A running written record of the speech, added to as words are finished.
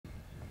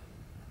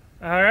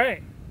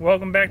Alright,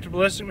 welcome back to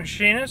Ballistic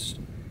Machinist,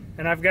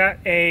 and I've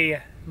got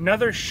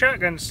another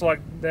shotgun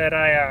slug that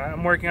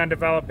I'm working on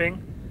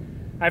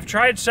developing. I've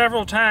tried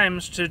several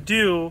times to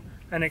do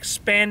an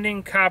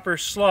expanding copper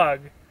slug,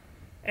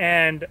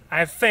 and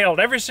I've failed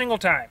every single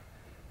time.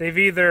 They've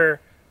either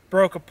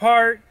broke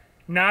apart,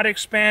 not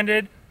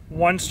expanded,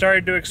 one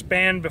started to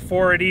expand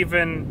before it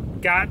even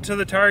got to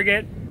the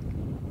target.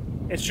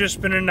 It's just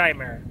been a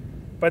nightmare.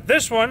 But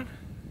this one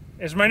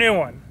is my new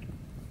one.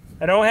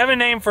 I don't have a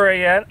name for it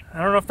yet. I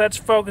don't know if that's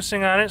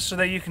focusing on it so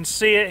that you can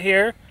see it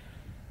here.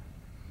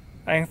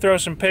 I can throw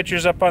some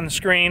pictures up on the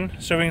screen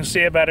so we can see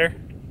it better.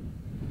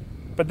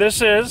 But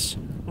this is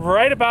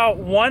right about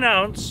 1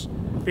 ounce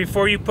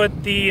before you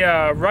put the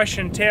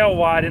Russian tail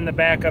wad in the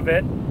back of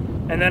it,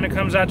 and then it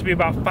comes out to be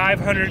about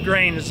 500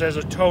 grains as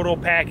a total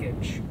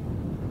package.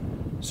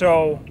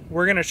 So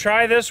we're going to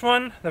try this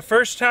one the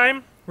first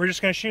time. We're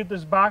just going to shoot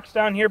this box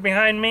down here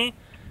behind me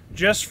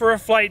just for a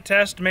flight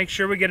test to make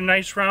sure we get a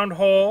nice round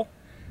hole.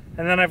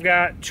 And then I've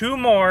got 2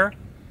 more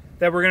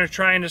that we're going to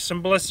try into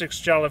some ballistics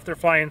gel if they're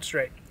flying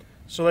straight.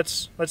 So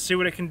let's see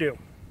what it can do.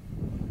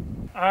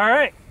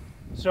 Alright,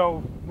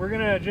 so we're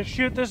going to just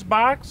shoot this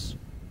box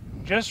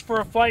just for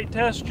a flight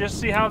test, just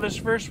see how this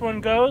first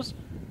one goes.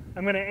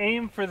 I'm going to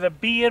aim for the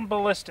B in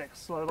ballistics,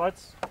 so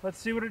let's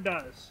see what it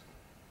does.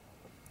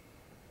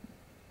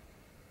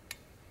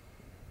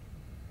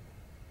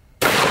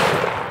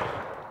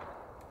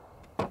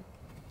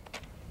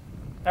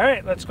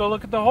 Alright, let's go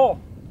look at the hole.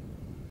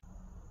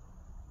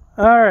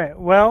 Alright,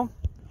 well,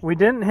 we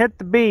didn't hit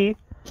the B,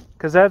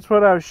 because that's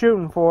what I was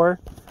shooting for.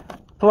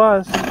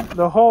 Plus,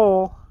 the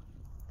hole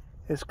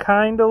is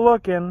kind of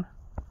looking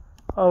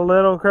a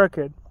little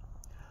crooked.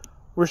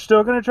 We're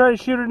still going to try to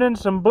shoot it in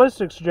some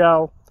ballistics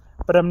gel,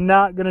 but I'm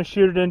not going to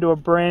shoot it into a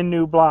brand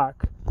new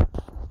block.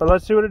 But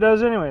let's see what it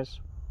does anyways.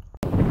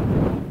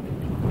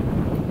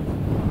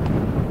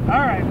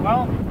 Alright,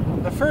 well,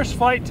 the first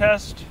flight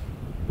test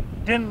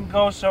didn't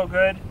go so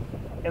good.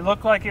 It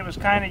looked like it was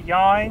kind of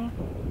yawing.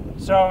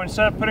 So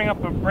instead of putting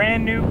up a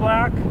brand new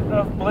block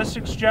of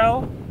ballistics gel,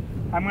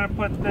 I'm going to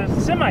put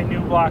this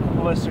semi-new block of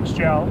ballistics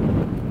gel.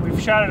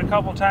 We've shot it a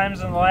couple times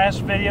in the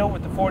last video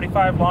with the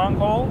 45 long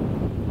hole,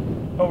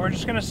 but we're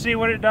just going to see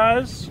what it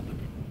does.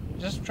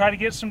 Just try to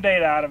get some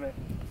data out of it.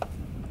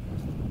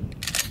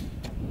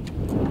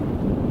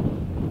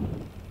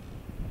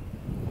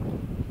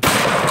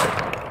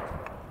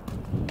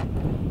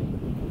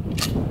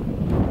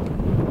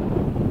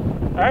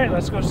 Alright,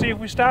 let's go see if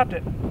we stopped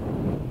it.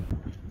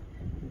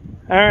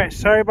 Alright,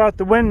 sorry about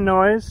the wind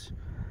noise,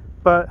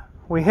 but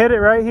we hit it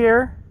right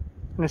here,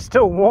 and it's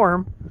still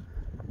warm.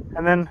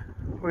 And then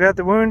we got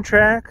the wound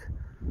track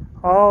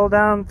all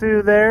down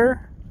through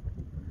there.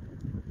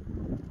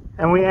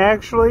 And we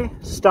actually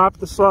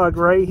stopped the slug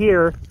right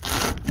here,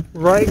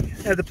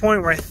 right at the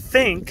point where I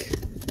think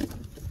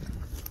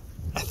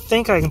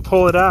I can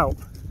pull it out.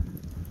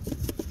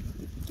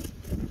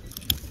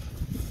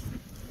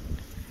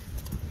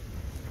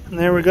 And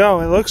there we go.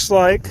 It looks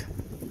like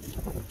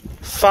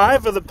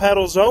 5 of the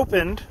petals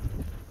opened,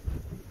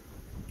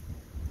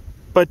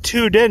 but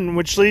 2 didn't,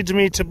 which leads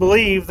me to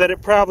believe that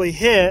it probably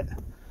hit,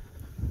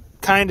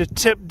 kind of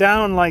tipped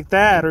down like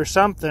that or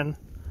something.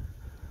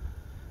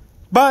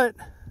 But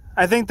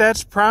I think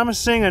that's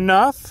promising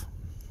enough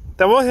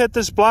that we'll hit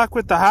this block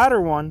with the hotter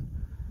one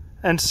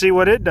and see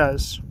what it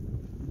does.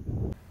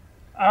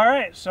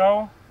 Alright,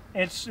 so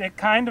it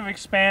kind of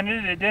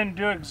expanded. It didn't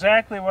do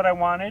exactly what I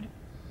wanted.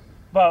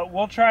 But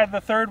we'll try the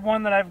third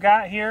one that I've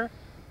got here.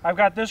 I've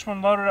got this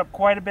one loaded up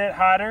quite a bit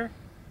hotter.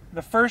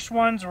 The first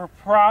ones were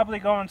probably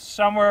going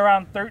somewhere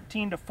around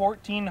 13 to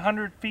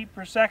 1400 feet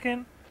per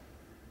second.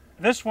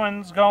 This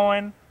one's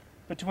going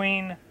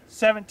between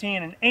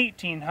 17 and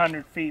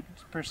 1800 feet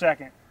per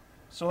second.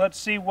 So let's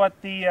see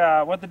what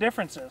the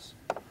difference is.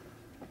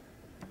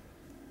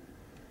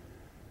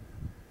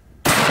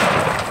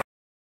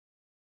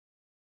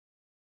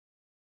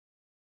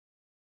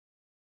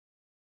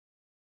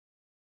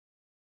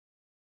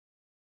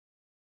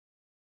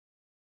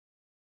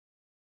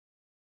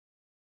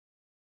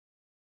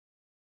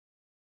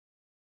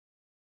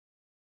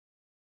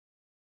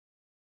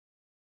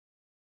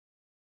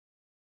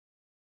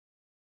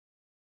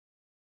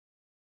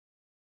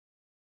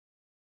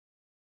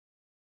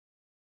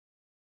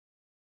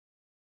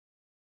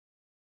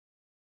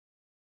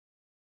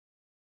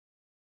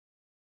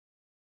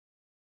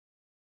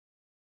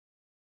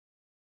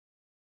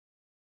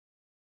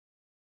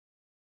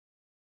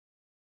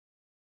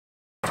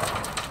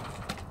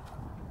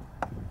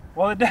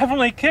 Well, it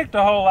definitely kicked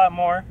a whole lot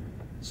more.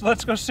 So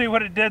let's go see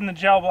what it did in the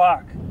gel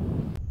block.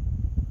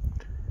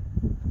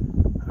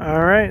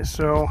 Alright,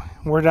 so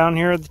we're down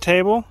here at the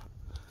table,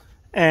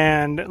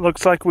 and it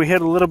looks like we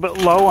hit a little bit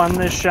low on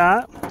this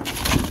shot.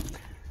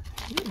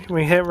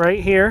 We hit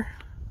right here,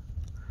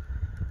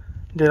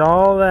 did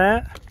all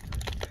that,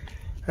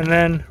 and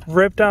then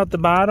ripped out the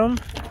bottom,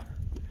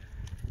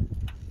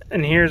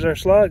 and here's our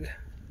slug.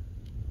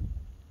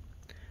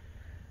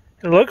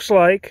 It looks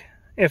like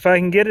if I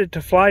can get it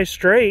to fly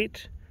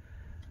straight,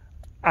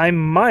 I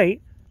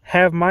might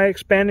have my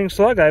expanding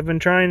slug I've been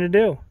trying to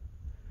do.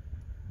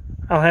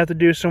 I'll have to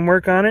do some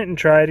work on it and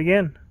try it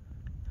again.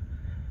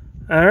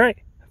 Alright,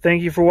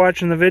 thank you for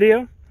watching the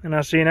video, and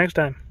I'll see you next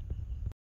time.